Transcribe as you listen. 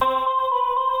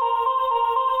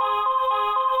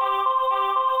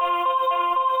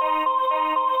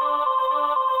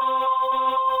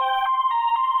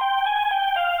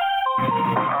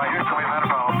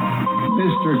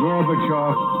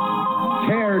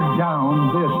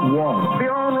down this wall. The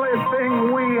only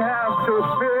thing we have to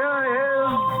fear is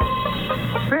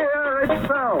fear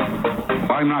itself.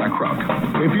 I'm not a crook.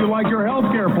 If you like your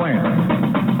health care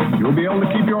plan, you'll be able to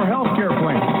keep your health care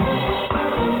plan. 9,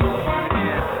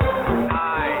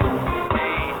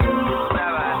 8,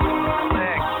 7,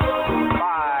 6,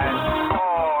 5,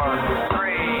 4,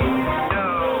 3,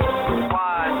 2,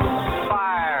 1,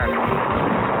 fire.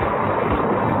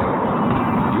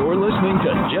 You're listening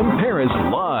to Jim Paris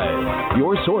Live,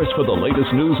 your source for the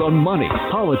latest news on money,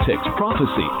 politics,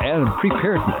 prophecy, and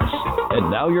preparedness. And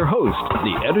now your host,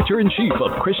 the editor-in-chief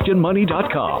of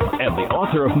ChristianMoney.com and the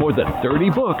author of more than 30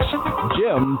 books,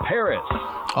 Jim Paris.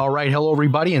 All right. Hello,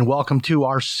 everybody, and welcome to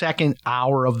our second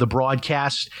hour of the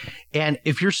broadcast. And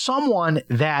if you're someone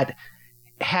that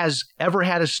has ever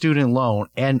had a student loan,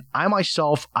 and I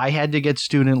myself, I had to get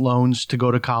student loans to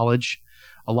go to college.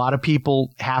 A lot of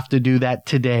people have to do that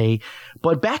today.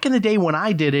 But back in the day when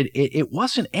I did it, it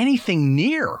wasn't anything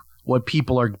near what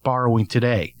people are borrowing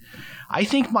today. I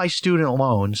think my student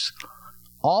loans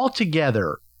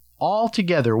altogether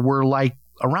were like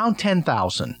around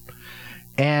 $10,000.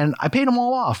 And I paid them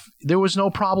all off. There was no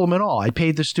problem at all. I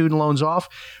paid the student loans off.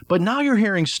 But now you're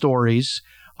hearing stories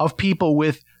of people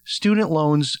with student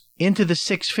loans into the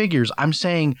six figures. I'm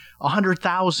saying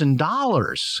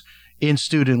 $100,000 in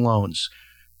student loans,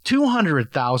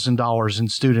 $200,000 in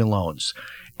student loans.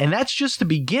 And that's just the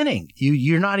beginning.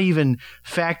 You're not even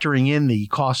factoring in the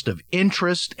cost of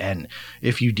interest. And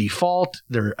if you default,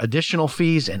 there are additional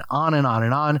fees and on and on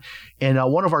and on. And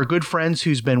one of our good friends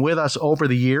who's been with us over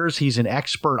the years, he's an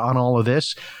expert on all of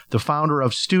this, the founder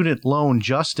of Student Loan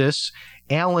Justice,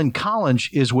 Alan Collinge,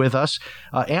 is with us.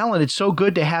 Alan, it's so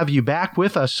good to have you back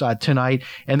with us tonight.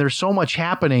 And there's so much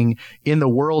happening in the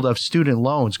world of student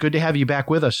loans. Good to have you back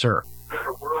with us, sir.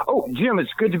 Oh, Jim,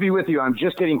 it's good to be with you. I'm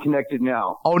just getting connected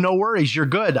now. Oh, no worries. You're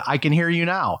good. I can hear you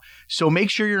now. So make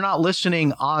sure you're not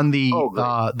listening on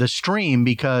the stream,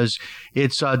 because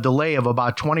it's a delay of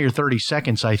about 20 or 30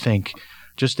 seconds, I think,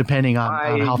 just depending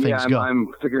on how things go. I'm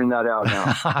figuring that out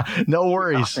now. No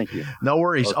worries. Thank you. No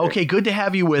worries. Okay, good to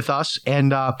have you with us.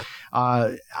 And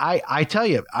I tell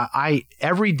you,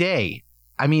 every day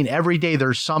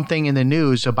there's something in the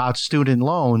news about student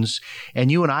loans,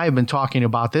 and you and I have been talking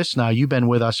about this now. You've been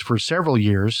with us for several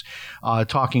years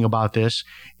talking about this.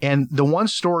 And the one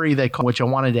story which I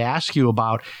wanted to ask you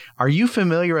about, are you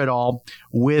familiar at all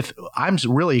with, I'm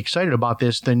really excited about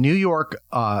this, the New York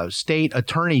State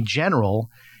Attorney General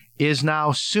is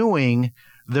now suing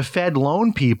the Fed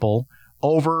loan people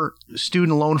over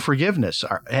student loan forgiveness.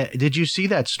 Did you see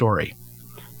that story?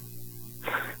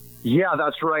 Yeah,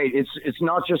 that's right. It's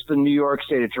not just the New York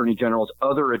State Attorney General, it's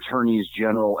other attorneys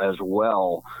general as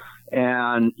well.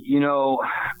 And, you know,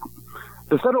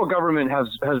 the federal government has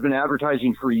been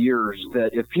advertising for years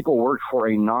that if people worked for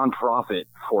a nonprofit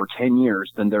for 10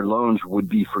 years, then their loans would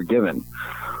be forgiven.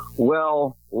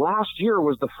 Well, last year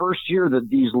was the first year that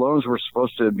these loans were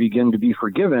supposed to begin to be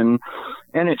forgiven.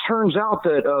 And it turns out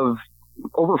that of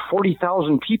over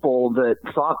 40,000 people that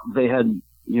thought they had,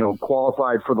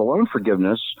 qualified for the loan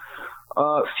forgiveness,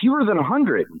 fewer than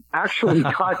 100 actually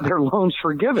got their loans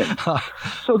forgiven.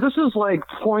 So this is like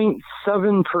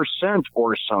 0.7%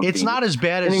 or something. It's not as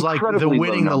bad as like the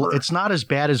winning it's not as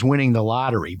bad as winning the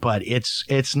lottery, but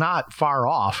it's not far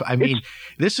off. I mean,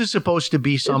 this is supposed to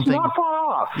be something. It's not far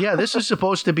off. Yeah, this is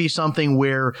supposed to be something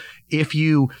where if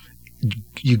you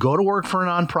go to work for a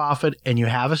nonprofit and you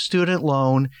have a student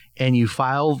loan and you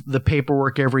file the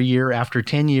paperwork every year, after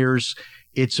 10 years,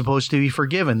 it's supposed to be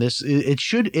forgiven. It's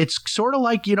sort of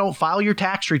like, file your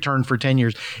tax return for 10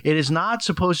 years. It is not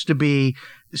supposed to be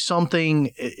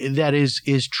something that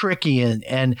is tricky.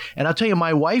 And I'll tell you,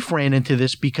 my wife ran into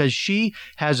this because she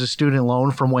has a student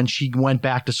loan from when she went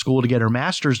back to school to get her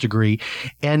master's degree.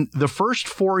 And the first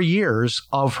 4 years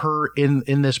of her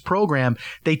in this program,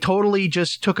 they totally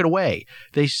just took it away.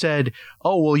 They said,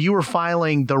 oh, well, you were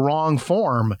filing the wrong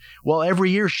form. Well,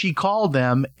 every year she called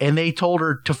them and they told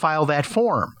her to file that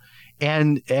form.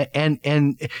 And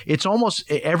it's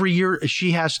almost every year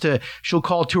she'll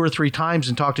call 2 or 3 times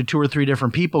and talk to 2 or 3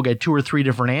 different people, get 2 or 3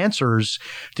 different answers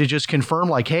to just confirm,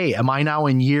 like, hey, am I now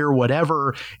in year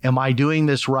whatever? Am I doing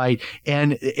this right?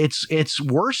 And it's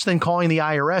worse than calling the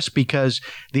IRS, because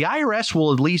the IRS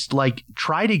will at least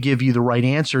try to give you the right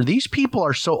answer. These people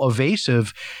are so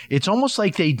evasive. It's almost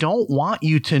like they don't want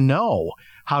you to know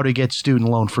how to get student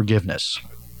loan forgiveness.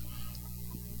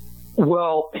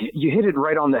 Well, you hit it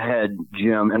right on the head,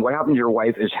 Jim. And what happened to your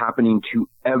wife is happening to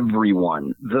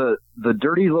everyone. The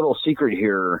dirty little secret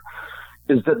here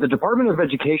is that the Department of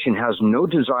Education has no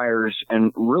desires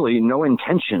and really no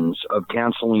intentions of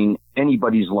canceling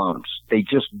anybody's loans. They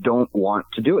just don't want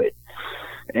to do it.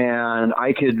 And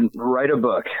I could write a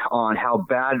book on how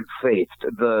bad faith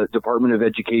the Department of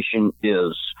Education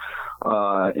is.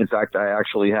 In fact, I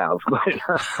actually have. But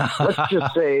let's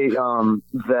just say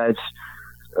that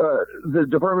the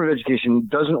Department of Education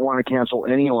doesn't want to cancel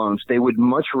any loans. They would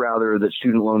much rather that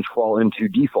student loans fall into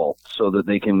default so that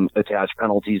they can attach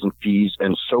penalties and fees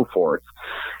and so forth.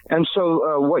 And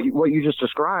so what you just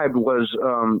described was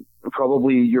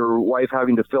probably your wife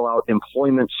having to fill out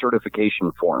employment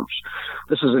certification forms.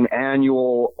 This is an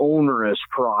annual onerous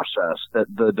process that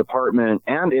the department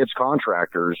and its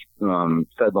contractors,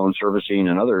 FedLoan Servicing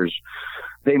and others,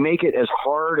 they make it as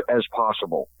hard as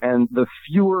possible. And the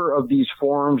fewer of these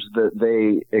forms that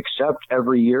they accept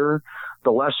every year,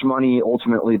 the less money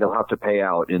ultimately they'll have to pay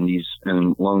out in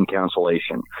loan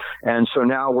cancellation. And so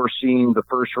now we're seeing the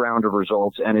first round of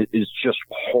results, and it is just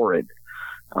horrid.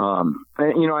 And,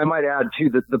 I might add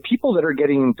too that the people that are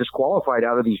getting disqualified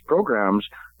out of these programs,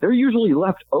 they're usually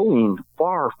left owing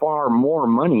far, far more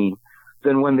money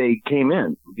than when they came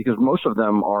in, because most of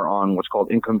them are on what's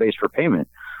called income-based repayment.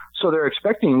 So they're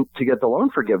expecting to get the loan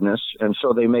forgiveness, and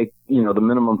so they make, the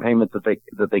minimum payment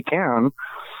that they can.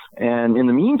 And in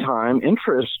the meantime,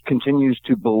 interest continues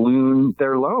to balloon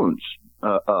their loans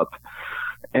up.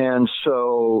 And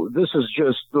so this is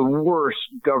just the worst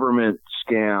government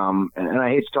scam. And I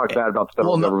hate to talk bad about the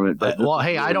federal government, but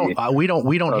hey, I don't. We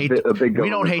don't hate. We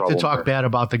don't hate to talk bad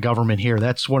about the government here.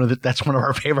 That's one of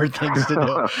our favorite things to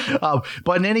do.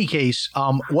 But in any case,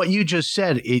 what you just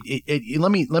said,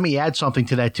 let me add something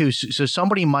to that too. So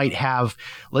somebody might have,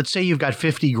 let's say you've got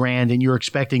 $50,000 and you're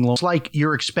expecting loans. It's like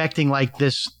you're expecting like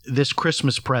this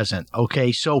Christmas present.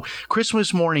 Okay, so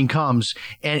Christmas morning comes,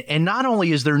 and not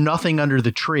only is there nothing under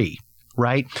the tree,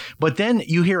 right? But then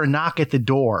you hear a knock at the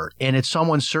door, and it's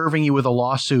someone serving you with a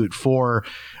lawsuit for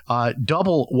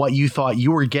double what you thought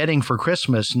you were getting for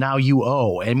Christmas. Now you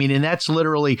owe. I mean, and that's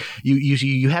literally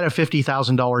you had a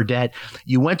 $50,000 debt.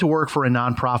 You went to work for a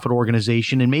nonprofit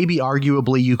organization, and maybe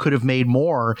arguably you could have made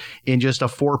more in just a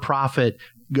for-profit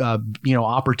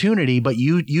opportunity, but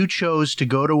you chose to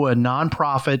go to a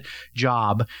nonprofit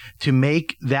job to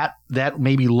make that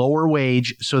maybe lower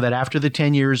wage so that after the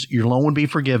 10 years, your loan would be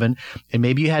forgiven. And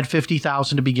maybe you had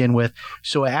 $50,000 to begin with.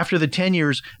 So after the 10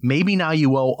 years, maybe now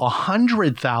you owe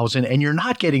 $100,000 and you're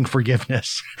not getting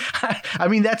forgiveness. I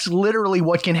mean, that's literally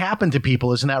what can happen to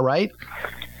people. Isn't that right?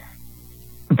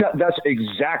 That's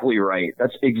exactly right.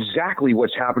 That's exactly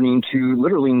what's happening to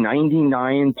literally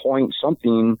 99%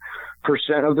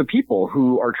 of the people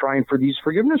who are trying for these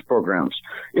forgiveness programs.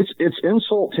 It's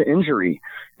insult to injury.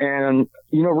 And,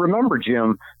 remember,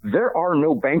 Jim, there are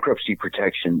no bankruptcy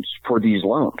protections for these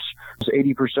loans.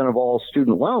 80% of all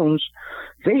student loans,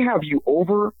 they have you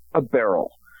over a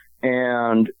barrel.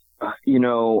 And,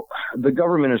 the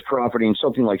government is profiting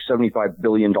something like $75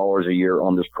 billion a year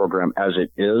on this program as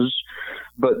it is.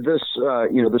 But this,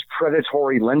 this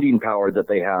predatory lending power that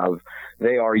they have,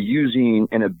 they are using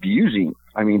and abusing.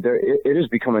 I mean, it has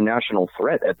become a national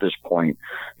threat at this point,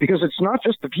 because it's not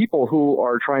just the people who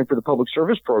are trying for the public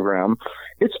service program.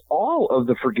 It's all of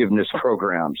the forgiveness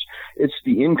programs. It's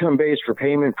the income-based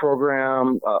repayment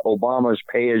program, Obama's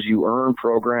pay-as-you-earn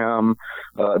program,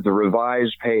 the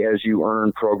revised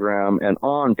pay-as-you-earn program, and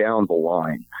on down the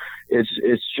line. It's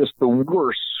just the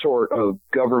worst sort of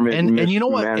government. And you know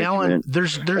what, Alan?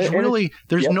 There's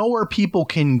nowhere people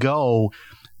can go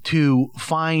to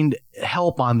find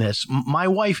help on this. My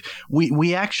wife,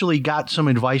 we actually got some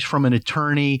advice from an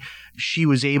attorney. She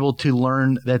was able to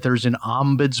learn that there's an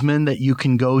ombudsman that you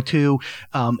can go to.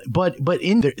 But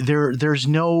in there's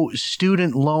no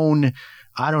student loan,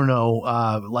 I don't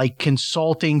know, like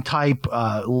consulting type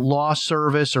law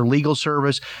service or legal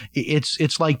service.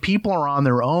 It's like people are on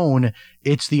their own.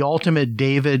 It's the ultimate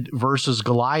David versus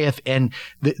Goliath. And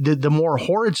the more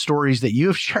horrid stories that you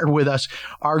have shared with us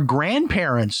are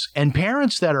grandparents and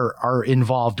parents that are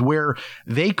involved, where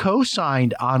they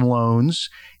co-signed on loans.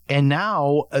 And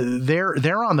now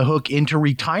they're on the hook into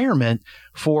retirement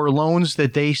for loans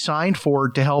that they signed for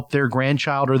to help their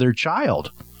grandchild or their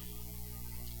child.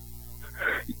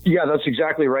 Yeah, that's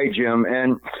exactly right, Jim.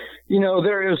 And,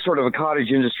 there is sort of a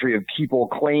cottage industry of people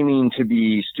claiming to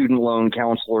be student loan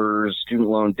counselors, student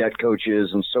loan debt coaches,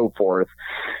 and so forth.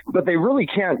 But they really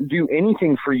can't do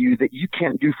anything for you that you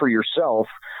can't do for yourself.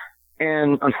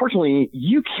 And unfortunately,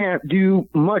 you can't do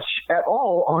much at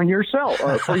all on yourself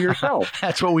for yourself.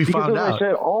 That's what we found out. Because as I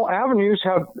said, all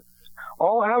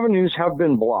avenues have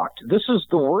been blocked. This is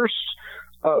the worst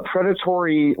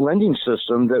predatory lending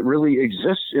system that really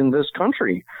exists in this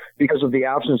country because of the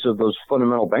absence of those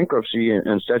fundamental bankruptcy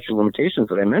and statute of limitations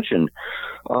that I mentioned.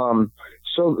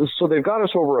 So they've got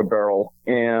us over a barrel,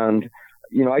 and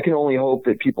I can only hope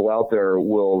that people out there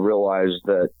will realize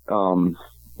that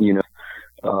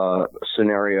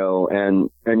scenario, and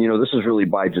this is really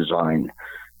by design.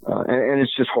 And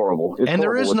it's just horrible. It's and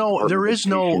horrible. there is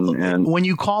no, when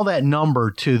you call that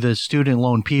number to the student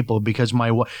loan people, because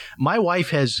my wife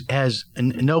has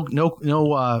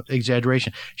no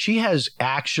exaggeration. She has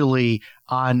actually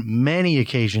on many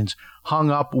occasions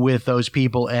hung up with those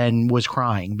people and was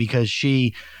crying because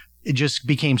she just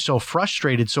became so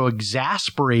frustrated, so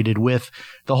exasperated with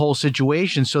the whole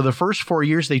situation. So the first 4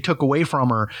 years they took away from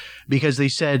her because they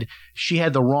said she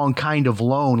had the wrong kind of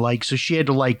loan. So she had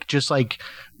to just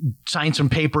sign some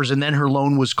papers, and then her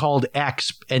loan was called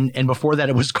X, and before that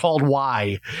it was called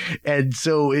Y. And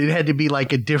so it had to be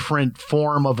like a different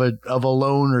form of a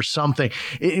loan or something.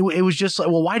 It was just like,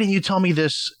 well, why didn't you tell me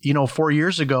this, 4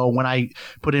 years ago when I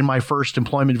put in my first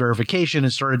employment verification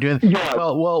and started doing it? Yeah.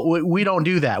 Well, we don't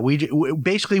do that. We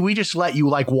just let you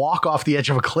walk off the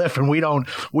edge of a cliff, and we don't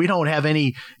have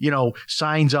any,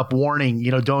 signs up warning,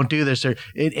 don't do this.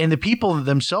 And the people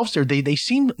themselves there, they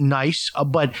seem nice,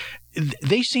 but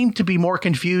they seem to be more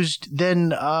confused than,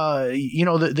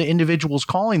 the individuals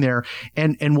calling there.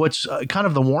 And what's kind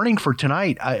of the warning for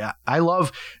tonight, I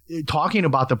love talking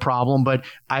about the problem, but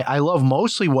I love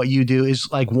mostly what you do is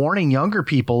warning younger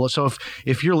people. So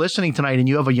if you're listening tonight and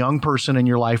you have a young person in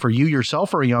your life, or you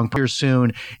yourself are a young person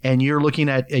soon, and you're looking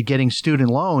at getting student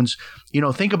loans,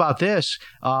 think about this.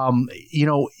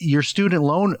 Your student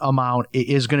loan amount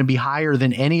is going to be higher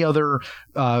than any other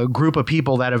group of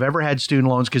people that have ever had student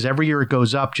loans, because every year it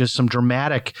goes up just some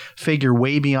dramatic figure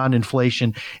way beyond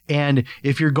inflation. And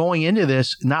if you're going into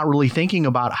this not really thinking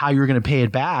about how you're going to pay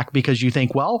it back, because you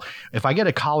think, well, if I get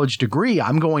a college degree,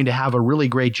 I'm going to have a really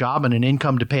great job and an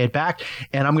income to pay it back,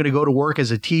 and I'm going to go to work as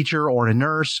a teacher or a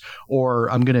nurse, or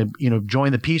I'm going to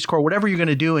join the Peace Corps, whatever you're going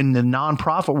to do in the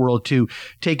nonprofit world to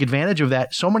take advantage of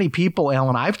that. So many people,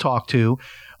 Alan, I've talked to,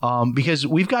 because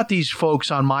we've got these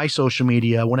folks on my social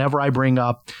media, whenever I bring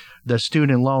up the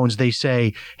student loans, they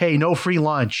say, hey, no free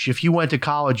lunch. If you went to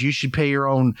college, you should pay your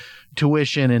own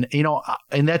tuition. And,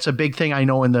 and that's a big thing I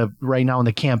know right now in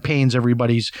the campaigns,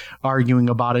 everybody's arguing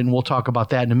about it. And we'll talk about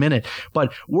that in a minute.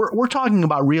 But we're talking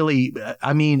about really,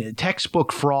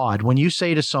 textbook fraud. When you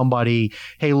say to somebody,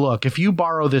 hey, look, if you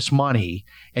borrow this money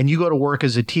and you go to work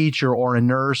as a teacher or a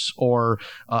nurse or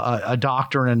a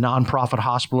doctor in a nonprofit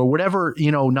hospital or whatever,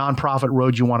 nonprofit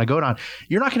road you want to go down,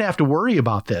 you're not going to have to worry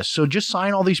about this. So just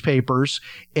sign all these papers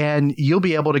and you'll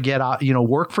be able to get out,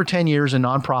 work for 10 years in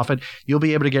nonprofit. You'll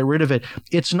be able to get rid of it.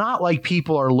 It's not like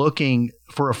people are looking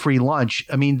for a free lunch.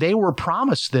 They were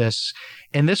promised this,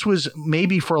 and this was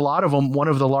maybe for a lot of them one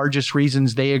of the largest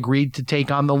reasons they agreed to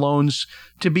take on the loans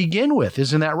to begin with.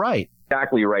 Isn't that right?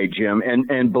 Exactly right, Jim.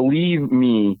 And believe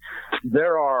me,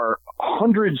 there are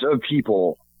hundreds of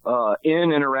people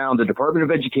in and around the Department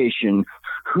of Education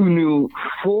who knew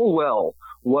full well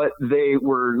what they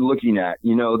were looking at.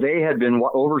 They had been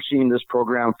overseeing this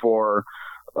program for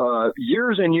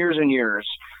years and years and years,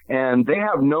 and they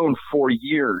have known for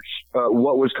years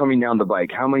what was coming down the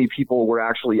pike, how many people were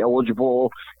actually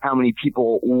eligible, how many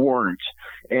people weren't.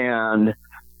 And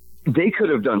they could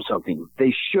have done something.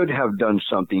 They should have done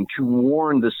something to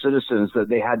warn the citizens that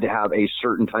they had to have a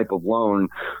certain type of loan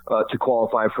to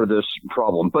qualify for this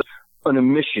problem. But an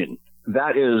omission,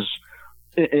 that is,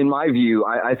 in my view,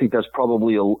 I think that's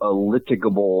probably a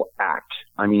litigable act.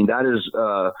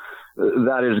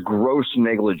 That is gross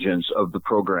negligence of the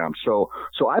program. So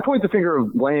I point the finger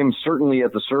of blame certainly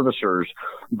at the servicers,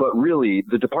 but really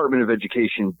the Department of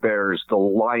Education bears the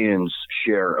lion's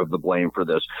share of the blame for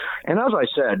this. And as I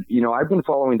said, I've been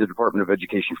following the Department of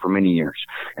Education for many years,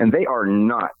 and they are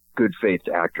not good faith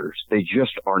actors. They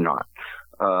just are not.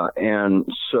 And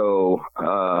so,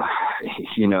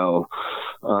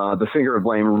 the finger of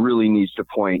blame really needs to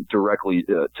point directly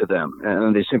to them,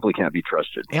 and they simply can't be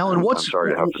trusted. Alan, I'm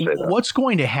sorry to have to say that. What's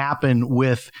going to happen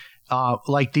with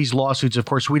these lawsuits? Of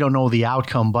course, we don't know the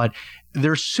outcome, but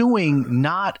they're suing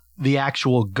not the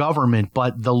actual government,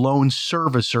 but the loan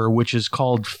servicer, which is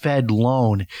called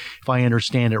FedLoan, if I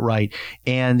understand it right.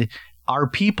 And are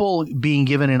people being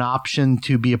given an option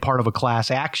to be a part of a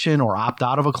class action or opt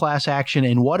out of a class action?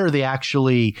 And what are they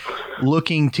actually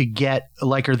looking to get?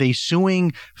 Are they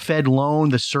suing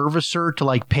FedLoan, the servicer,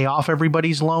 to pay off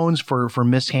everybody's loans for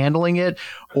mishandling it?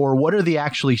 Or what are they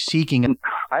actually seeking?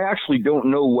 I actually don't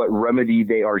know what remedy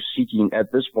they are seeking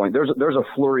at this point. There's a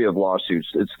flurry of lawsuits.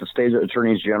 It's the state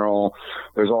attorneys general.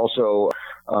 There's also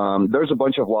there's a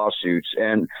bunch of lawsuits.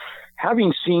 And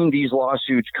having seen these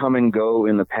lawsuits come and go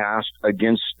in the past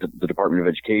against the Department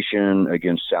of Education,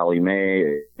 against Sallie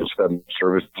Mae, against FedLoan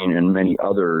Servicing, and many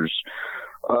others,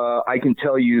 I can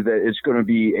tell you that it's going to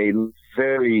be a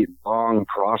very long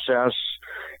process.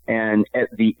 And at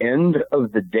the end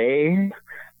of the day,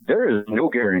 there is no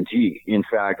guarantee. In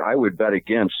fact, I would bet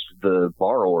against the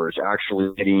borrowers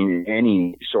actually getting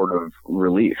any sort of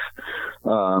relief.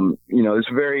 It's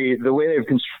the way they've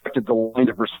constructed the line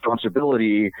of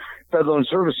responsibility. FedLoan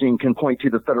Servicing can point to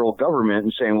the federal government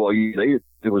and saying, well,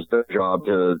 it was their job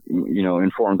to,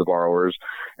 inform the borrowers.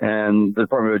 And the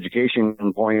Department of Education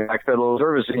can point back FedLoan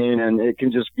Servicing, and it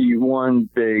can just be one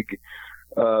big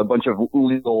bunch of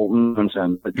legal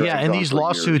nonsense. Yeah, and these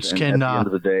lawsuits can, at the end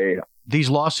of the day, these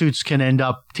lawsuits can end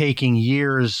up taking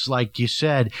years, like you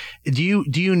said. Do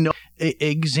you know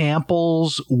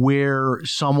examples where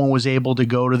someone was able to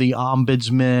go to the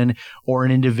ombudsman, or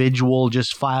an individual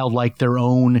just filed like their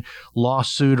own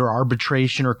lawsuit or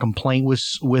arbitration or complaint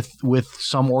with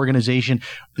some organization?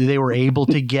 They were able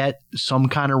to get some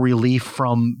kind of relief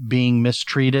from being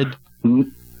mistreated?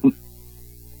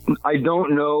 I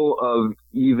don't know of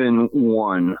even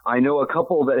one. I know a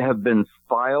couple that have been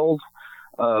filed,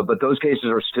 but those cases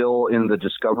are still in the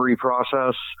discovery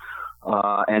process,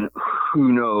 and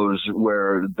who knows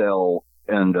where they'll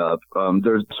end up.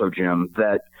 There's also, Jim,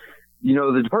 that,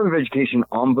 the Department of Education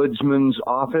Ombudsman's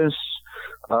Office,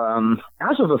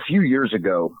 as of a few years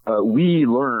ago, we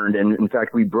learned, and in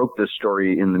fact, we broke this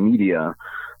story in the media,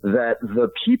 that the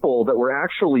people that were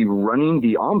actually running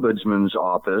the Ombudsman's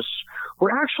Office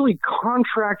were actually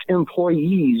contract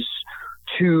employees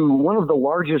to one of the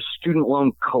largest student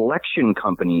loan collection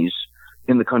companies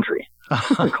in the country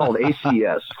called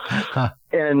ACS.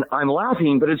 And I'm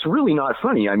laughing, but it's really not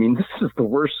funny. I mean, this is the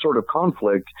worst sort of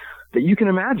conflict that you can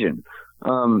imagine.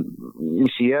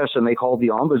 ACS, and they called the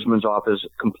Ombudsman's Office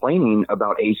complaining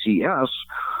about ACS.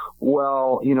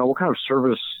 Well, what kind of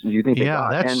service do you think they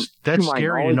got? That's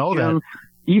scary to know that.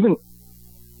 Even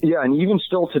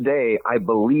still today, I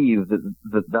believe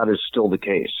that is still the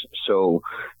case. So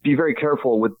be very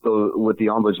careful with the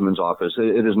Ombudsman's Office.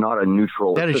 It is not a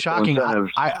neutral. That is shocking.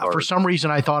 For some reason,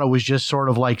 I thought it was just sort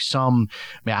of like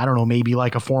maybe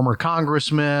like a former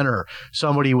congressman or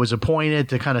somebody was appointed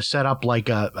to kind of set up like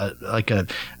a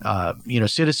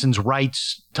citizens'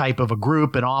 rights type of a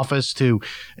group in office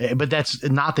but that's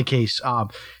not the case.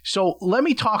 So let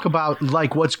me talk about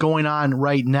like what's going on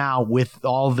right now with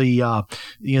all the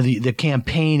the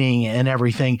campaigning and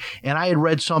everything. And I had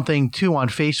read something too on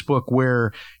Facebook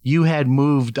where you had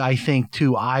moved, I think,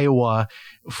 to Iowa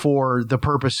for the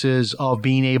purposes of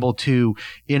being able to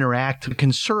interact.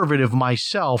 Conservative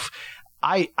myself,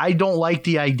 I don't like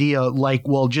the idea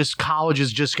just college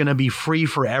is just going to be free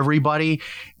for everybody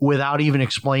without even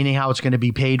explaining how it's going to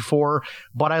be paid for.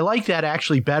 But I like that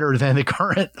actually better than the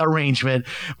current arrangement.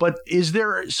 But is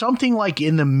there something like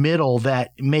in the middle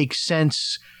that makes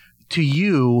sense to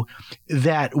you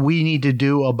that we need to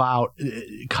do about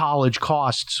college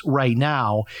costs right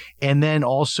now? And then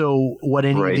also what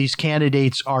any of these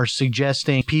candidates are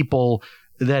suggesting, people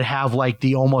that have like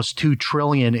the almost $2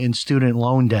 trillion in student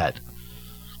loan debt.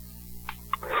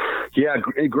 Yeah,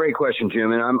 great question,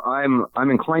 Jim. And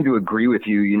I'm inclined to agree with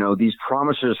you. These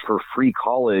promises for free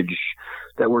college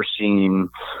that we're seeing.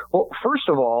 Well, first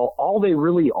of all they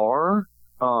really are,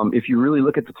 if you really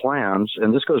look at the plans,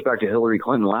 and this goes back to Hillary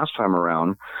Clinton last time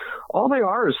around, all they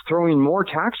are is throwing more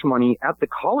tax money at the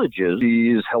colleges,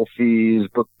 fees, health fees,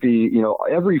 book fee,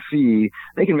 every fee.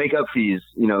 They can make up fees.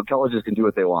 Colleges can do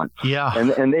what they want. Yeah.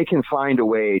 And they can find a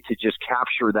way to just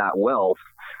capture that wealth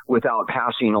without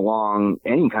passing along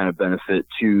any kind of benefit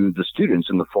to the students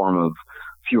in the form of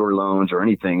fewer loans or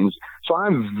anything. So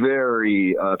I'm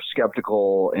very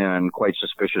skeptical and quite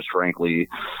suspicious, frankly,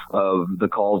 of the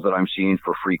calls that I'm seeing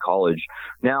for free college.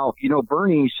 Now,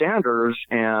 Bernie Sanders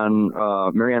and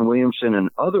Marianne Williamson and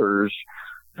others,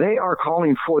 they are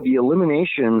calling for the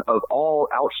elimination of all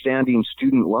outstanding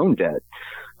student loan debt.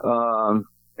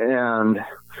 And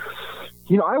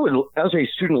I would, as a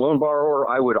student loan borrower,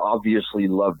 I would obviously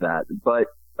love that. But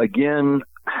again,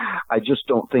 I just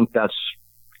don't think that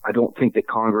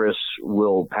Congress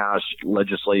will pass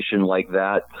legislation like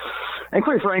that. And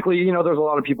quite frankly, there's a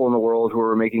lot of people in the world who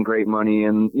are making great money,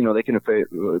 and they can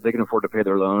afford to pay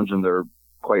their loans, and they're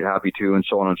quite happy to, and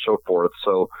so on and so forth.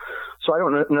 So I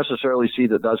don't necessarily see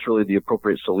that that's really the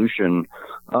appropriate solution.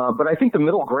 But I think the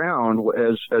middle ground,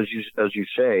 as you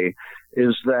say,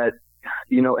 is that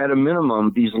at a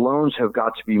minimum, these loans have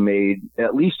got to be made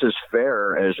at least as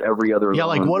fair as every other Yeah,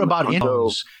 loan. like what about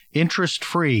loans?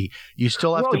 Interest-free. You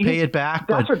still have to pay it back.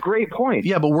 That's a great point.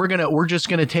 Yeah, but we're just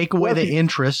gonna take away the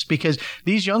interest, because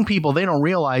these young people, they don't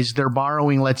realize they're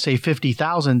borrowing, let's say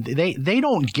 $50,000. They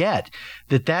don't get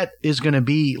that is going to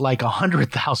be like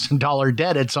 $100,000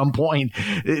 debt at some point.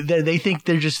 They think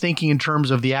they're just thinking in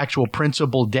terms of the actual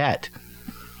principal debt.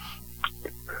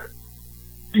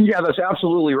 Yeah, that's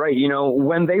absolutely right.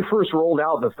 When they first rolled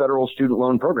out the federal student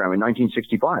loan program in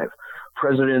 1965,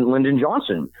 President Lyndon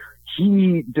Johnson,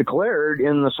 he declared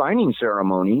in the signing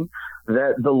ceremony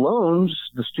that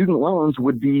the student loans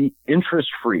would be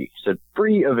interest-free, said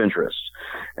free of interest.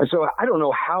 And so I don't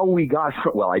know how we got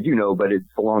from, well, I do know, but it's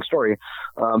a long story,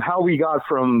 how we got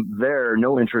from there,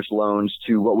 no interest loans,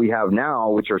 to what we have now,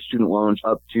 which are student loans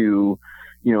up to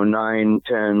 9,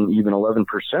 10, even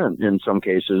 11% in some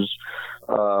cases,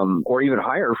 or even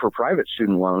higher for private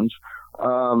student loans.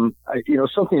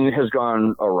 Something has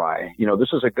gone awry.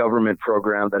 This is a government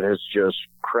program that has just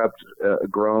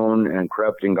grown and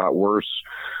crept and got worse,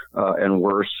 and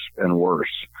worse and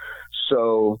worse.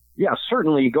 So, yeah,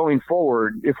 certainly going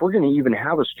forward, if we're going to even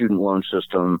have a student loan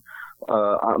system,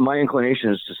 my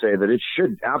inclination is to say that it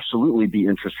should absolutely be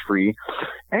interest free.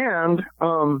 And,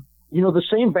 the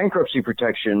same bankruptcy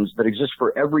protections that exist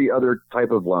for every other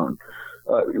type of loan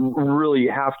really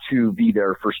have to be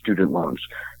there for student loans,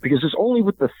 because it's only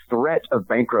with the threat of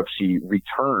bankruptcy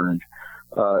returned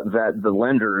that the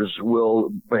lenders will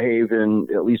behave in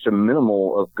at least a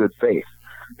minimal of good faith.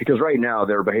 Because right now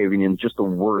they're behaving in just the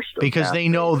worst. Because they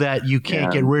know that you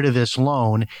can't get rid of this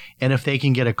loan. And if they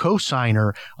can get a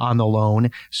co-signer on the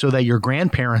loan so that your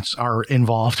grandparents are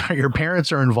involved or your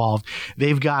parents are involved,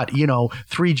 they've got,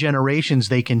 3 generations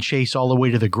they can chase all the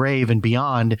way to the grave and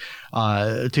beyond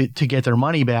to get their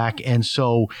money back. And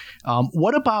so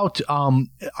what about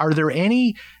are there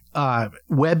any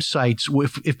websites,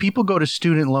 if people go to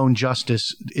Student Loan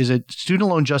Justice, is it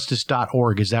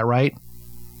studentloanjustice.org? Is that right?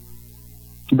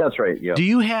 That's right. Yeah. Do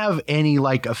you have any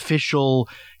official,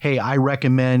 hey, I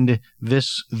recommend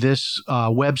this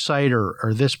website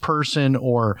or this person,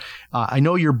 or I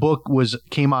know your book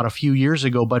came out a few years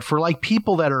ago, but for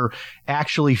people that are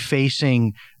actually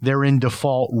they're in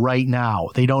default right now,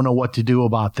 they don't know what to do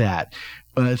about that,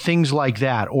 things like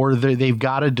that, or they've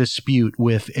got a dispute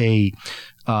with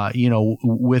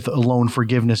with a loan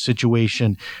forgiveness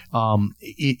situation.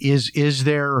 Is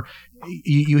there?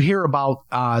 You hear about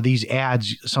these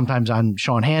ads sometimes on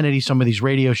Sean Hannity, some of these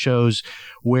radio shows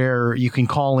where you can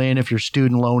call in if your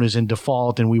student loan is in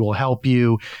default and we will help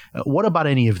you. What about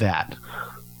any of that?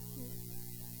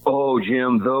 Oh,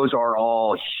 Jim, those are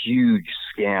all huge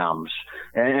scams.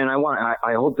 And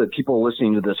I hope that people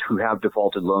listening to this who have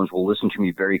defaulted loans will listen to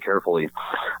me very carefully.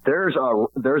 There's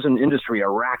an industry, a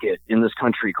racket in this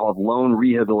country called loan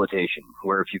rehabilitation,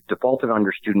 where if you've defaulted on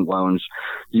your student loans,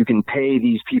 you can pay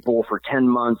these people for 10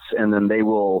 months and then they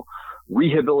will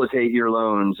rehabilitate your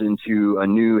loans into a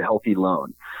new healthy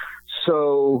loan.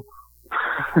 So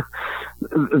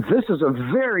this is a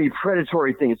very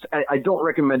predatory thing. I don't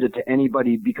recommend it to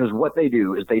anybody, because what they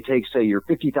do is they take, say, your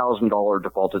 $50,000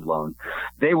 defaulted loan.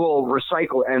 They will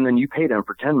recycle, and then you pay them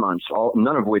for 10 months,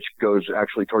 none of which goes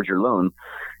actually towards your loan.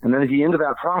 And then at the end of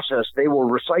that process, they will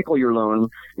recycle your loan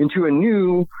into a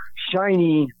new,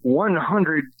 shiny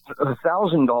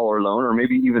 $100,000 loan, or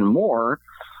maybe even more.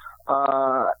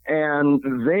 And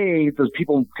those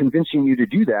people convincing you to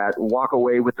do that walk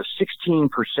away with a 16%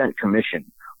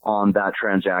 commission on that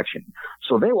transaction.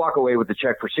 So they walk away with a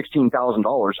check for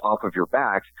 $16,000 off of your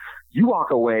back. You walk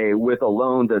away with a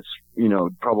loan that's,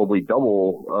 probably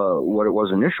double what it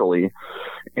was initially.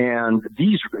 And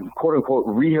these quote unquote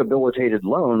rehabilitated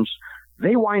loans,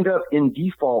 they wind up in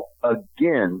default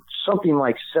again, something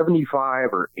like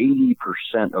 75 or 80%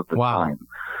 of the time.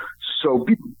 So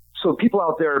people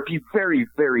out there, be very,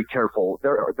 very careful.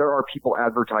 There are people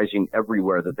advertising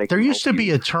everywhere that they can. There used to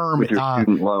be a term with your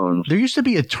student loans. There used to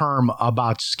be a term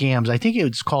about scams. I think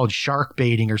it's called shark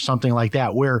baiting or something like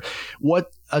that, where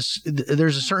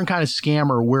there's a certain kind of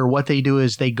scammer where what they do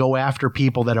is they go after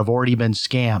people that have already been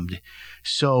scammed.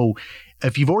 So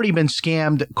if you've already been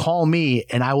scammed, call me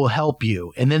and I will help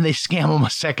you. And then they scam them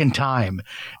a second time.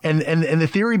 And the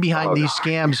theory behind these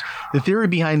scams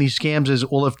is,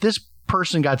 well, if this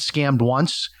person got scammed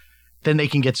once, then they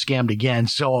can get scammed again.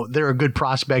 So they're a good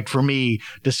prospect for me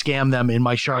to scam them in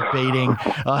my shark baiting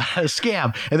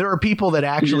scam. And there are people that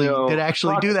actually do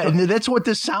that. And that's what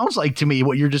this sounds like to me,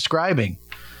 what you're describing.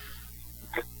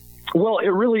 Well, it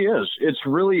really is. It's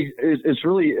really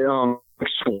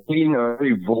excluding a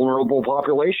very vulnerable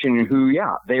population who,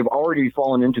 yeah, they've already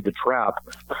fallen into the trap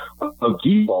of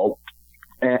default.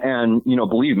 And,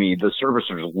 believe me, the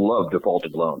servicers love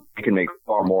defaulted loan. You can make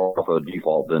far more of a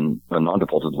default than a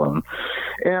non-defaulted loan.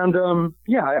 And, I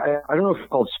don't know if it's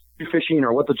called spear phishing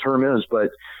or what the term is, but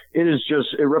it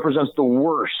represents the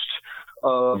worst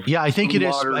of I think it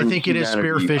is. I think it is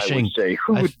spear phishing.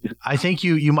 I think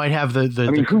you might have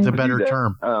the better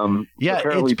term.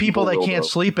 It's people that can't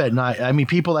sleep at night. I mean,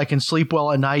 people that can sleep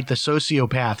well at night, the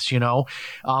sociopaths.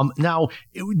 Now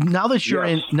that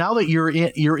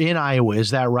you're in Iowa, is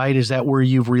that right? Is that where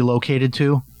you've relocated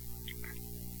to?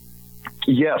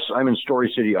 Yes, I'm in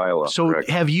Story City, Iowa. So, correct.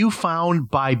 Have you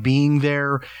found by being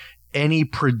there any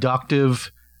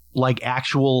productive, like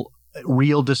actual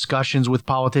real discussions with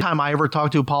politicians? Time I ever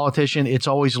talk to a politician, it's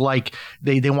always like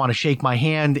they want to shake my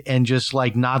hand and just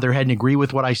like nod their head and agree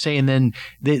with what I say, and then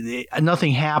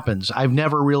nothing happens. I've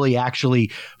never really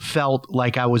actually felt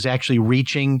like I was actually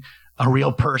reaching a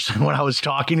real person when I was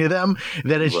talking to them.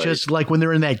 That it's just like when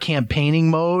they're in that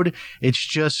campaigning mode, it's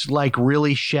just like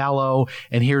really shallow.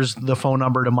 And here's the phone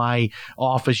number to my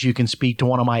office. You can speak to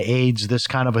one of my aides, this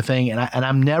kind of a thing. And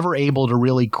I'm never able to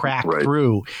really crack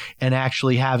through and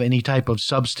actually have any type of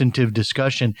substantive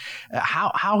discussion.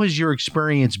 How has your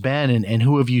experience been, and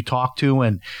who have you talked to?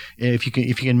 And if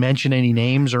you can mention any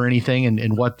names or anything,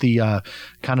 and what the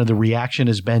kind of the reaction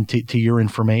has been to your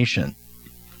information.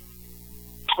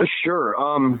 Sure.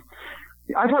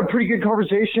 I've had pretty good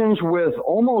conversations with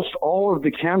almost all of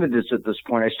the candidates at this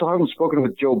point. I still haven't spoken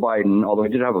with Joe Biden, although I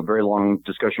did have a very long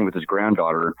discussion with his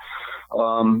granddaughter.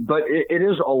 But it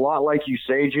is a lot like you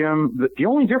say, Jim. The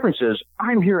only difference is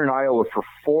I'm here in Iowa for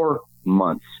 4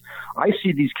 months. I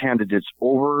see these candidates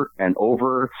over and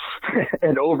over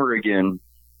and over again.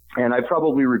 And I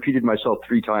probably repeated myself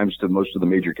 3 times to most of the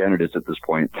major candidates at this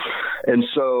point. And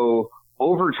so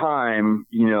over time,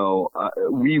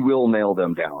 we will nail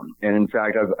them down. And in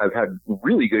fact, I've had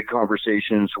really good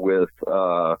conversations with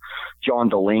John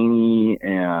Delaney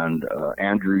and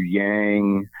Andrew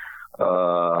Yang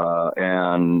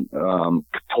and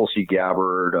Tulsi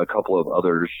Gabbard, a couple of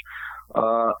others.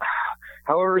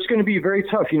 However, it's going to be very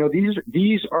tough.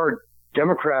 These are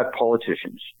Democrat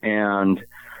politicians, and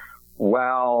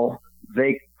while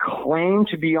they claim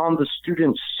to be on the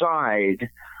student side,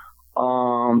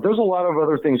 there's a lot of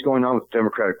other things going on with the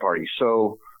Democratic Party.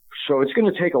 So it's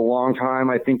going to take a long time,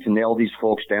 I think, to nail these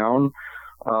folks down.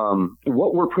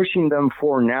 What we're pushing them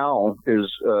for now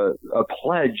is a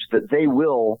pledge that they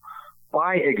will,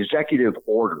 by executive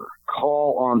order,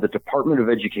 call on the Department of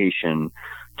Education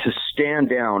to stand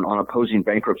down on opposing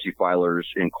bankruptcy filers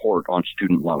in court on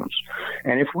student loans.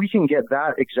 And if we can get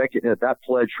that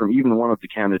pledge from even one of the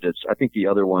candidates, I think the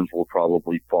other ones will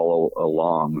probably follow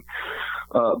along.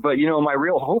 But my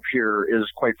real hope here is,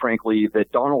 quite frankly,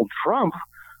 that Donald Trump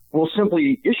will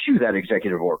simply issue that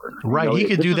executive order. Right. He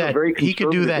could do that. He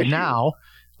could do that now.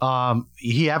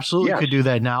 He absolutely could do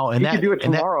that now. And he could do it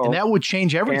tomorrow. And that would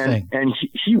change everything. And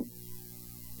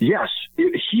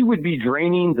he would be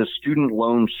draining the student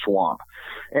loan swamp.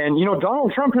 And,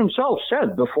 Donald Trump himself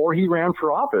said before he ran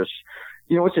for office,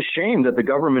 it's a shame that the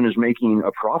government is making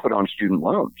a profit on student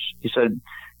loans. He said,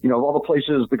 of all the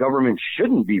places the government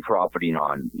shouldn't be profiting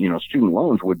on, student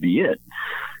loans would be it.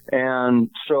 And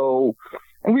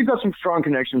we've got some strong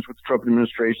connections with the Trump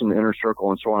administration, the inner circle,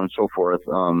 and so on and so forth.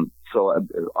 So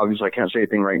obviously I can't say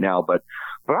anything right now, but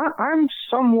I'm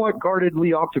somewhat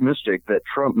guardedly optimistic that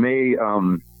Trump may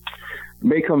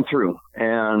come through.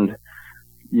 And,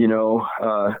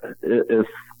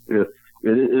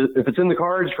 if it's in the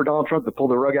cards for Donald Trump to pull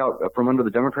the rug out from under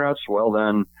the Democrats, well,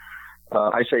 then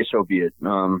I say so be it.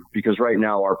 Because right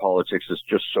now our politics is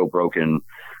just so broken.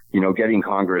 Getting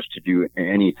Congress to do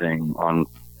anything on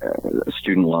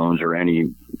student loans or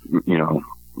any,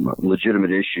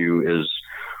 legitimate issue is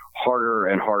harder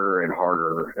and harder and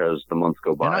harder as the months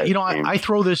go by. And I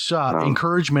throw this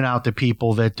encouragement out to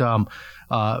people that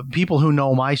people who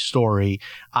know my story.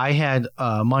 I had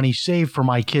money saved for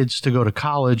my kids to go to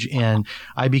college, and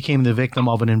I became the victim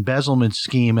of an embezzlement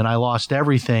scheme, and I lost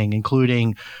everything,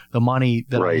 including the money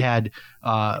that I had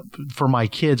for my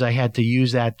kids. I had to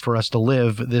use that for us to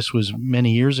live. This was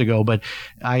many years ago, but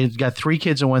I got 3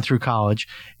 kids that went through college,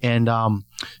 and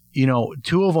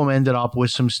 2 of them ended up with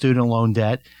some student loan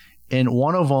debt, and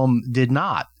one of them did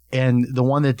not. And the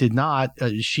one that did not,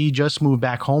 she just moved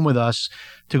back home with us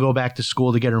to go back to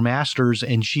school to get her master's,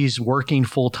 and she's working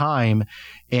full time,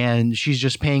 and she's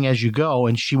just paying as you go,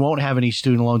 and she won't have any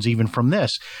student loans even from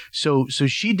this. So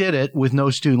she did it with no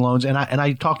student loans, and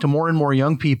I talk to more and more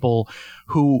young people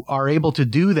who are able to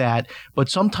do that, but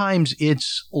sometimes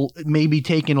it's maybe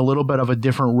taking a little bit of a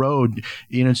different road.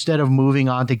 Instead of moving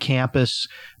onto campus,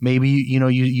 maybe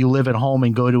you live at home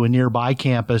and go to a nearby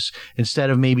campus. Instead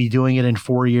of maybe doing it in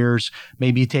 4 years,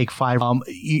 maybe you take 5.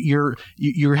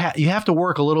 You have to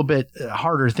work a little bit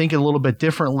harder, think a little bit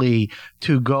differently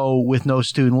to go with no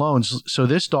student loans. So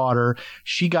this daughter,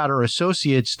 she got her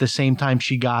associates the same time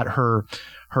she got her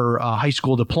high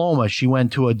school diploma. She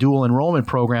went to a dual enrollment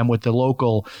program with the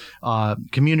local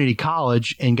community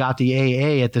college and got the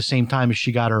AA at the same time as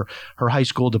she got her high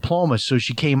school diploma. So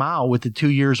she came out with the 2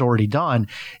 years already done.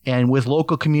 And with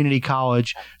local community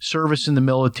college, service in the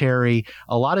military,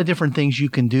 a lot of different things you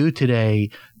can do today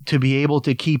to be able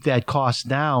to keep that cost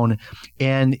down.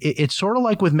 And it's sort of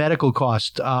like with medical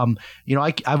costs.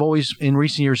 I've always in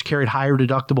recent years carried higher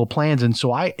deductible plans. And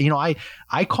so I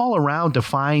call around to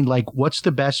find like, what's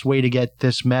the best way to get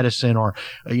this medicine, or,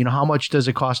 how much does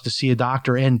it cost to see a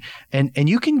doctor? And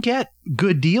you can get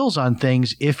good deals on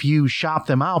things if you shop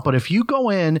them out. But if you go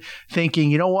in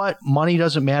thinking, money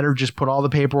doesn't matter, just put all the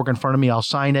paperwork in front of me, I'll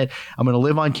sign it. I'm going to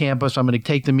live on campus. I'm going to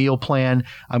take the meal plan.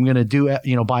 I'm going to do,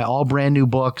 buy all brand new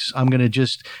books. I'm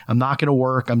not going to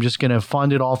work. I'm just going to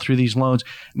fund it all through these loans.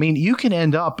 I mean, you can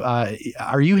end up,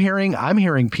 I'm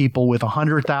hearing people with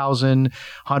 $100,000,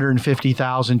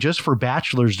 $150,000 just for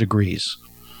bachelor's degrees.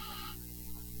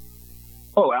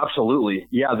 Oh, absolutely.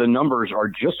 Yeah, the numbers are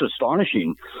just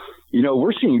astonishing.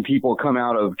 We're seeing people come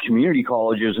out of community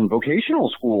colleges and vocational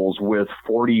schools with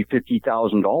 $40,000,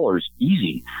 $50,000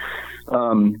 easy.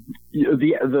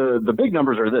 The big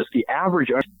numbers are this: the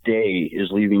average day is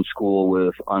leaving school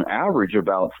with, on average,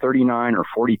 about $39,000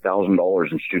 or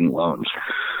 $40,000 in student loans.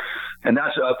 And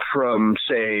that's up from,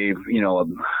 say,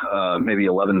 maybe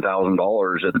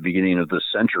 $11,000 at the beginning of this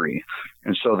century.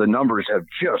 And so the numbers have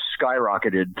just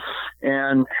skyrocketed.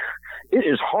 And it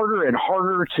is harder and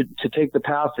harder to take the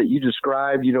path that you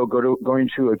described, going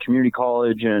to a community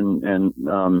college and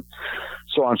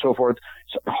so on and so forth.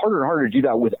 It's harder and harder to do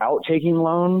that without taking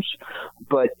loans.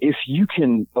 But if you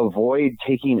can avoid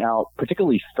taking out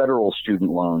particularly federal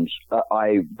student loans,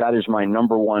 that is my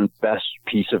number one best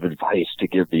piece of advice to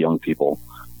give the young people.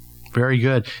 Very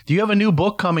good. Do you have a new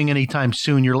book coming anytime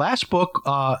soon? Your last book,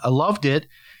 I loved it.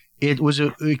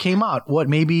 It came out,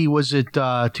 maybe was it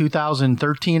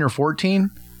 2013 or 14?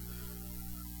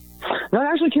 No, it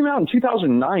actually came out in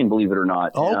 2009, believe it or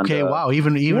not. Okay, and, wow,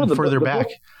 even further back.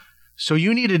 Book, so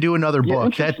you need to do another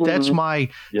book. That's my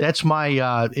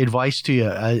advice to you.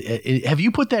 Have you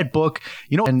put that book,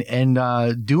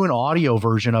 and do an audio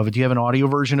version of it? Do you have an audio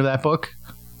version of that book?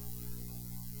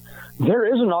 There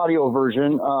is an audio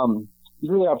version.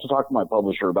 You really have to talk to my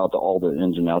publisher about all the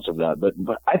ins and outs of that. But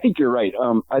I think you're right.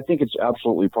 I think it's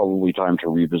absolutely probably time to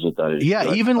revisit that issue.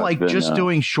 Yeah, even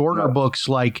doing shorter books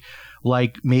like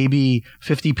maybe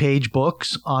 50-page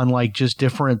books on like just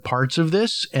different parts of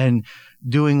this, and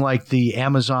doing like the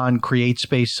Amazon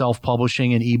CreateSpace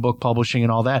self-publishing and ebook publishing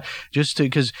and all that, just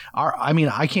because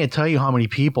I can't tell you how many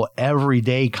people every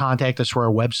day contact us for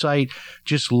our website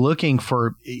just looking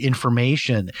for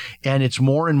information. And it's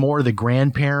more and more the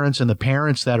grandparents and the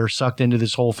parents that are sucked into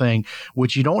this whole thing,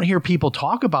 which you don't hear people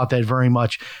talk about that very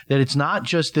much, that it's not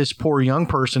just this poor young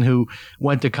person who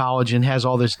went to college and has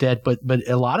all this debt, but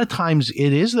a lot of times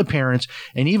it is the parents,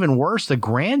 and even worse, the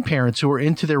grandparents who are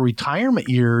into their retirement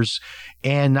years.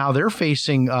 And now they're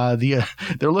facing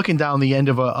they're looking down the end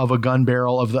of a gun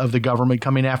barrel of the government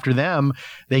coming after them.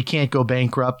 They can't go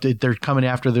bankrupt. They're coming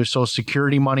after their Social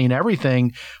Security money and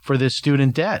everything for this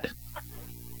student debt.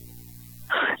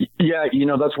 Yeah,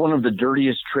 that's one of the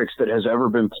dirtiest tricks that has ever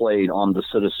been played on the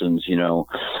citizens.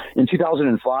 In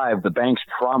 2005, the banks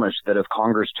promised that if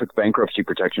Congress took bankruptcy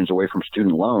protections away from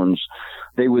student loans,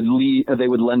 they would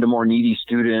lend to more needy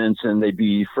students, and they'd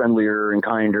be friendlier and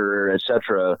kinder,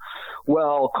 etc.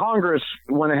 Well, Congress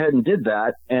went ahead and did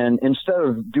that, and instead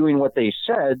of doing what they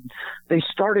said, they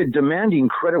started demanding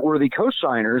creditworthy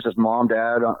cosigners as mom,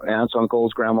 dad, aunts,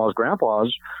 uncles, grandmas,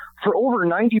 grandpas for over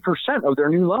 90% of their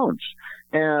new loans.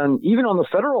 And even on the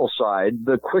federal side,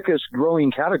 the quickest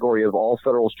growing category of all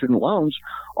federal student loans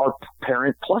are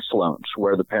parent plus loans,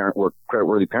 where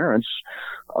creditworthy parents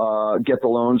get the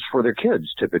loans for their kids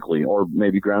typically, or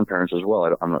maybe grandparents as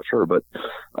well. I'm not sure, but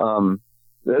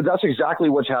that's exactly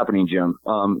what's happening, Jim.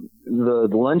 The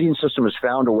lending system has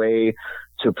found a way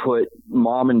to put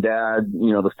mom and dad,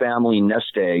 the family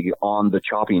nest egg on the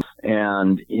chopping.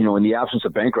 And, in the absence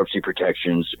of bankruptcy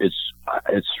protections, it's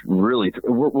really,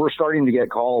 we're starting to get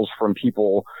calls from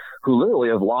people who literally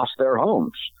have lost their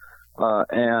homes,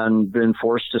 and been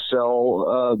forced to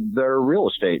sell, their real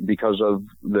estate because of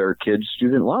their kids'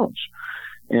 student loans.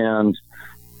 And,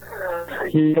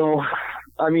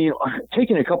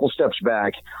 taking a couple steps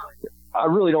back, I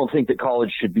really don't think that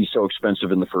college should be so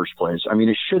expensive in the first place. I mean,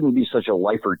 it shouldn't be such a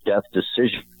life or death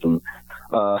decision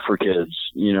for kids.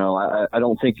 I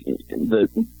don't think that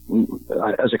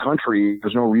as a country,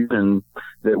 there's no reason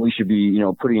that we should be,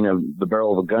 putting the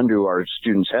barrel of a gun to our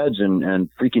students' heads and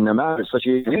freaking them out at such a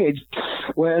young age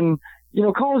when,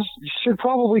 college should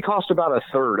probably cost about a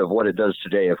third of what it does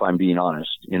today, if I'm being honest.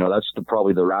 That's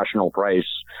probably the rational price.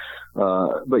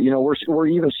 But we're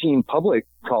even seeing public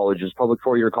colleges, public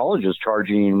 4-year colleges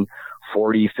charging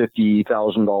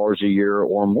 $40,000-$50,000 a year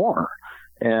or more.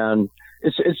 And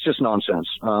it's just nonsense.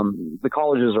 The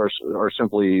colleges are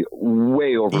simply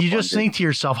way overfunded. You just think to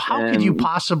yourself, how could you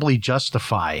possibly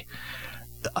justify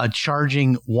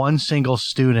charging one single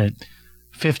student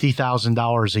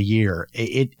 $50,000 a year?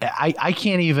 I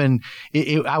can't even.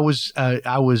 I was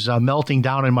melting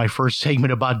down in my first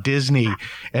segment about Disney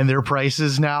and their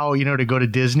prices now. To go to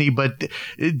Disney, but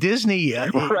Disney's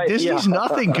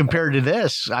nothing compared to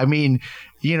this. I mean,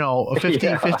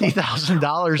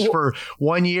 $50,000 for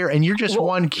 1 year, and you're just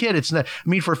one kid. It's not. I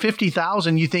mean, for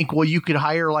 $50,000, you think, well, you could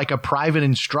hire like a private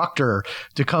instructor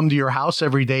to come to your house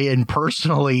every day and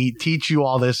personally teach you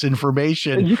all this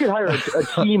information. You could hire a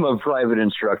team of private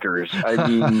instructors. I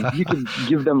mean, you could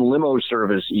give them limo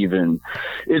service. Even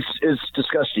it's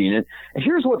disgusting. And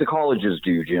here's what the colleges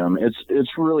do, Jim.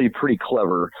 It's really pretty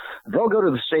clever. They'll go to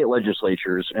the state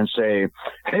legislatures and say,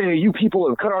 "Hey, you people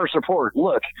have cut our support.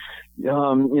 Look.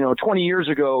 20 years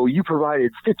ago, you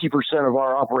provided 50% of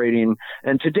our operating,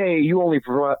 and today you only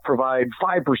provide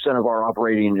 5% of our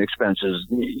operating expenses.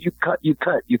 You cut.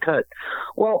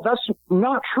 Well, that's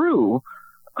not true.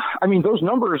 I mean, those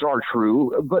numbers are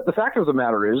true, but the fact of the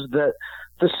matter is that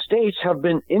the states have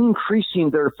been increasing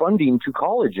their funding to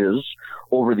colleges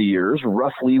over the years,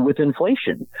 roughly with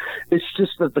inflation. It's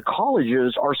just that the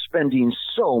colleges are spending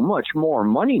so much more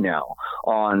money now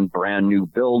on brand new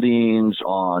buildings,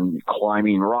 on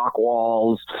climbing rock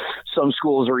walls. Some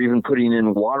schools are even putting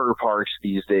in water parks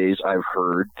these days, I've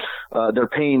heard. They're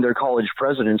paying their college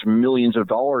presidents millions of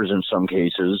dollars in some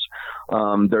cases.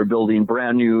 They're building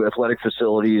brand new athletic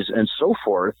facilities and so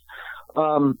forth.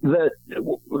 That,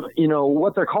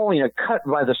 what they're calling a cut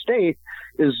by the state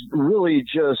is really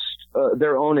just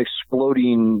their own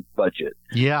exploding budget.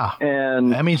 Yeah.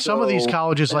 And I mean, some of these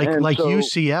colleges like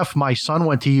UCF, my son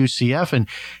went to UCF and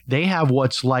they have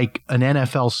what's like an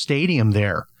NFL stadium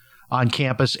there on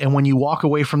campus. And when you walk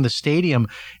away from the stadium,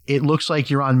 it looks like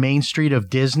you're on Main Street of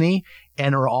Disney.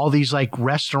 And are all these like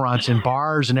restaurants and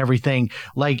bars and everything.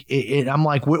 Like, I'm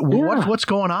like, what's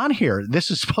going on here? This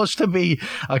is supposed to be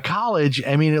a college.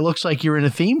 I mean, it looks like you're in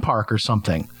a theme park or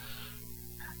something.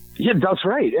 Yeah, that's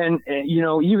right. And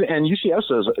UCF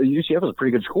is a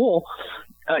pretty good school.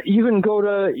 Even go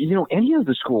to, any of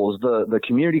the schools, the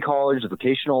community college, the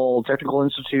vocational technical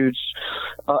institutes,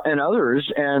 and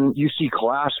others. And you see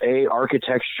Class A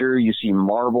architecture, you see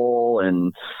marble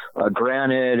and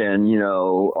granite and,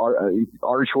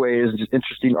 archways,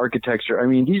 interesting architecture. I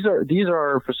mean, these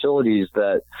are facilities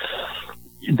that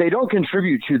they don't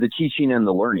contribute to the teaching and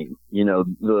the learning.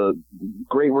 The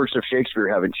great works of Shakespeare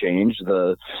haven't changed.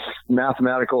 The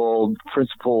mathematical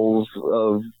principles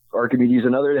of Archimedes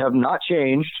and others have not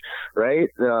changed, right?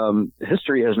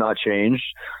 History has not changed.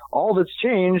 All that's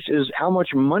changed is how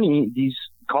much money these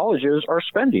colleges are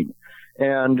spending.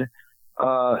 And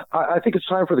I think it's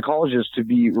time for the colleges to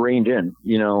be reined in.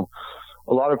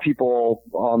 A lot of people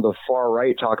on the far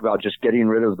right talk about just getting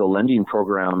rid of the lending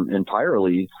program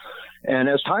entirely. And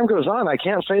as time goes on, I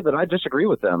can't say that I disagree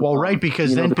with them. Well, right,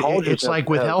 because then it's like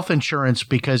with health insurance,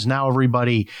 because now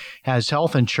everybody has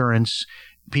health insurance.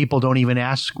 People don't even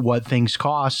ask what things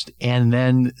cost. And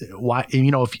then why,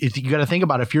 if you got to think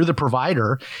about it, if you're the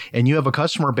provider and you have a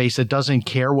customer base that doesn't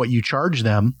care what you charge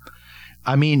them,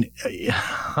 I mean,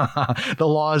 the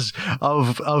laws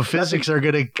of physics are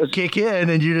going to kick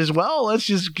in, and you let's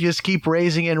just keep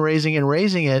raising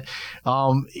it.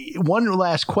 One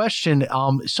last question.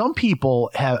 Some people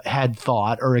had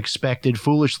thought or expected,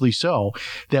 foolishly so,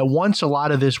 that once a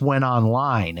lot of this went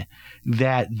online,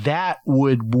 that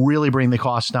would really bring the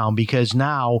cost down, because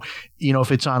now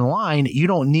if it's online, you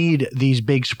don't need these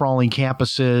big sprawling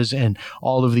campuses and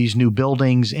all of these new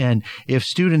buildings. And if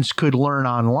students could learn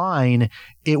online,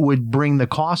 it would bring the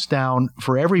cost down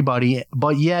for everybody.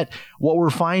 But yet what we're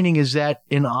finding is that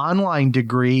an online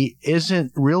degree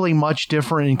isn't really much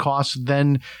different in cost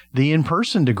than the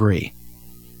in-person degree.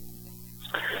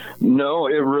 No,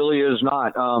 it really is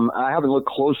not. I haven't looked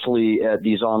closely at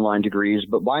these online degrees,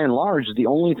 but by and large, the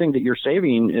only thing that you're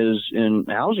saving is in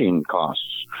housing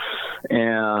costs.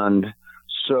 And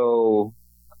so,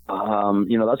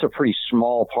 that's a pretty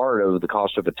small part of the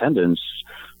cost of attendance,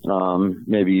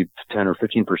 maybe 10 or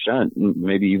 15%,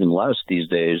 maybe even less these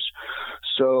days.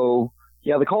 So,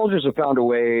 yeah, the colleges have found a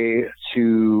way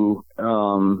to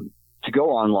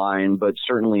go online, but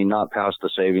certainly not pass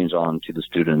the savings on to the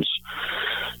students.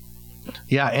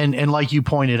 Yeah, and like you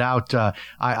pointed out,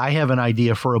 I have an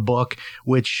idea for a book,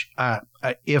 which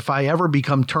if I ever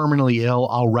become terminally ill,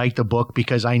 I'll write the book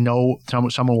because I know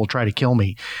someone will try to kill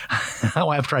me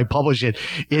after I publish it.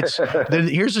 Here's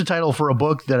the title for a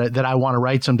book that I want to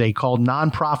write someday called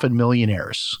Nonprofit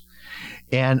Millionaires.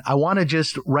 And I want to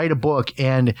just write a book,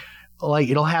 and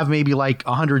it'll have maybe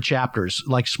 100 chapters,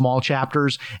 small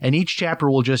chapters, and each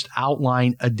chapter will just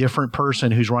outline a different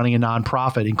person who's running a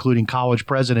nonprofit, including college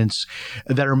presidents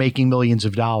that are making millions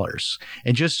of dollars,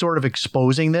 and just sort of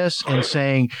exposing this and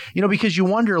saying, because you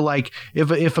wonder,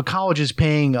 if a college is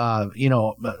paying,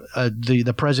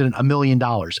 the president $1 million,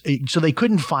 so they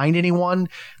couldn't find anyone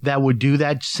that would do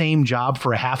that same job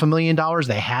for $500,000.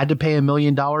 They had to pay $1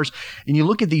 million. And you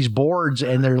look at these boards,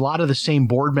 and there are a lot of the same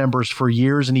board members for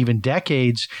years and even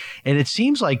decades, and it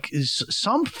seems like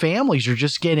some families are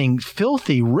just getting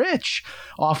filthy rich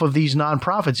off of these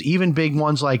nonprofits, even big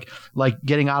ones like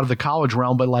getting out of the college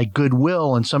realm, but like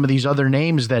Goodwill and some of these other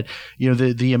names that,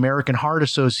 the American Heart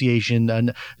Association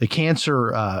and the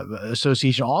Cancer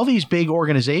Association, all these big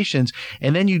organizations.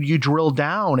 And then you drill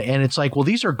down, and it's like, well,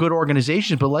 these are good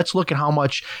organizations, but let's look at how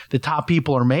much the top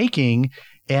people are making.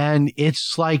 And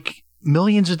it's like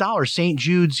millions of dollars. St.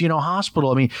 Jude's,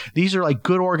 hospital. I mean, these are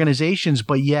good organizations,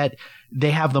 but yet they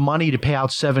have the money to pay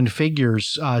out 7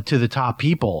 figures to the top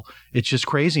people. It's just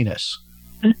craziness.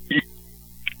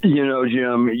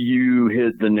 Jim, you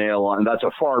hit the nail on. That's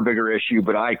a far bigger issue,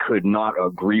 but I could not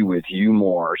agree with you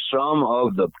more. Some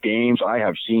of the games I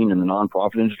have seen in the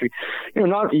nonprofit industry,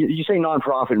 you say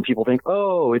nonprofit and people think,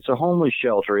 oh, it's a homeless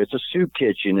shelter, it's a soup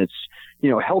kitchen, it's,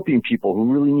 helping people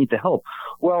who really need the help.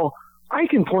 Well, I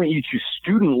can point you to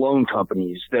student loan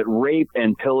companies that rape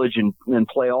and pillage and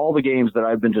play all the games that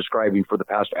I've been describing for the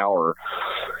past hour.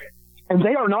 And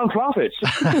they are nonprofits.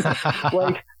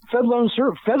 Like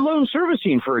FedLoan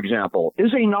Servicing, for example,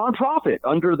 is a nonprofit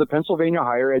under the Pennsylvania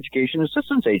Higher Education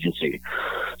Assistance Agency.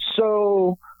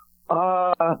 So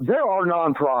there are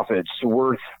nonprofits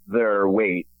worth their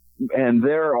weight. And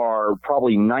there are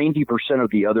probably 90% of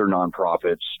the other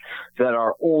nonprofits that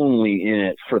are only in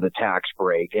it for the tax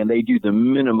break, and they do the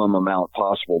minimum amount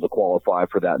possible to qualify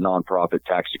for that nonprofit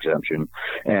tax exemption.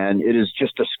 And it is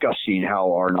just disgusting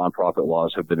how our nonprofit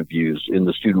laws have been abused in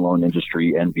the student loan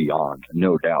industry and beyond,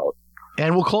 no doubt.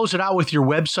 And we'll close it out with your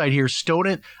website here,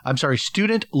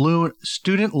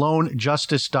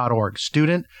 studentloanjustice.org,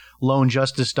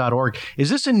 studentloanjustice.org. Is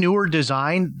this a newer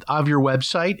design of your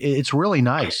website? It's really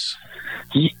nice.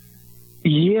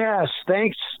 Yes,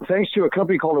 thanks to a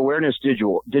company called Awareness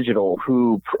Digital,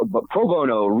 who pro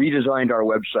bono redesigned our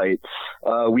website.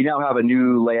 We now have a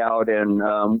new layout, and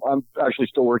I'm actually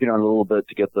still working on it a little bit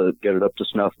to get it up to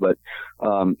snuff. But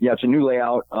it's a new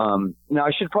layout. Now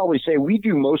I should probably say we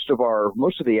do most of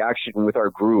the action with our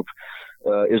group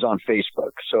is on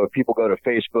Facebook. So if people go to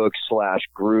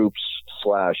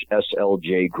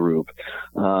Facebook/groups/SLJ group,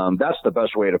 that's the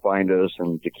best way to find us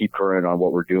and to keep current on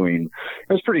what we're doing.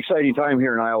 It's a pretty exciting time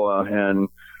here in Iowa, and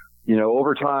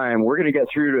over time we're going to get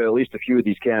through to at least a few of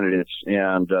these candidates,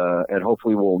 and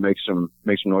hopefully we'll make some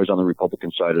noise on the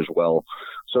Republican side as well.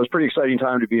 So it's a pretty exciting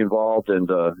time to be involved, and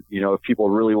if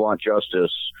people really want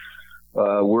justice,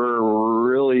 we're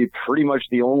really pretty much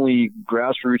the only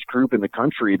grassroots group in the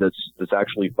country that's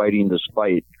actually fighting this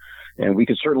fight. And we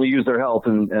could certainly use their help,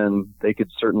 and they could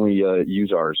certainly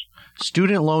use ours.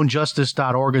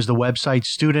 StudentLoanJustice.org is the website,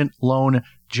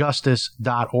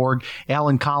 StudentLoanJustice.org.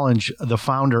 Alan Collinge, the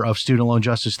founder of Student Loan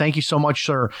Justice. Thank you so much,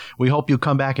 sir. We hope you'll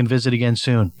come back and visit again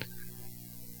soon.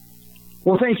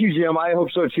 Well, thank you, Jim. I hope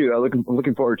so, too. I'm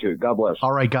looking forward to it. God bless.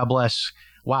 All right. God bless.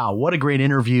 Wow, what a great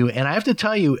interview. And I have to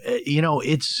tell you,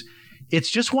 it's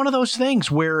just one of those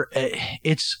things where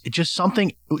it's just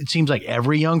something, it seems like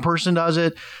every young person does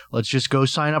it. Let's just go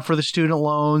sign up for the student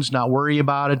loans, not worry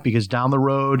about it, because down the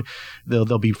road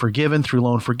they'll be forgiven through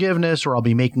loan forgiveness, or I'll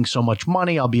be making so much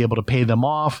money, I'll be able to pay them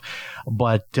off.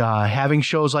 But having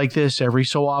shows like this every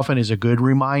so often is a good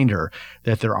reminder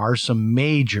that there are some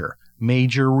major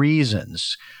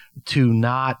reasons to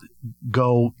not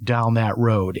go down that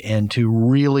road and to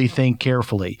really think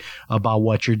carefully about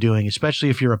what you're doing, especially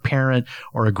if you're a parent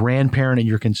or a grandparent and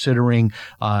you're considering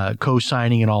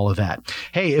co-signing and all of that.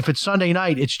 Hey, if it's Sunday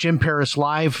night, it's Jim Paris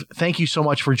Live. Thank you so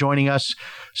much for joining us.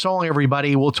 So long,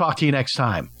 everybody. We'll talk to you next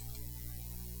time.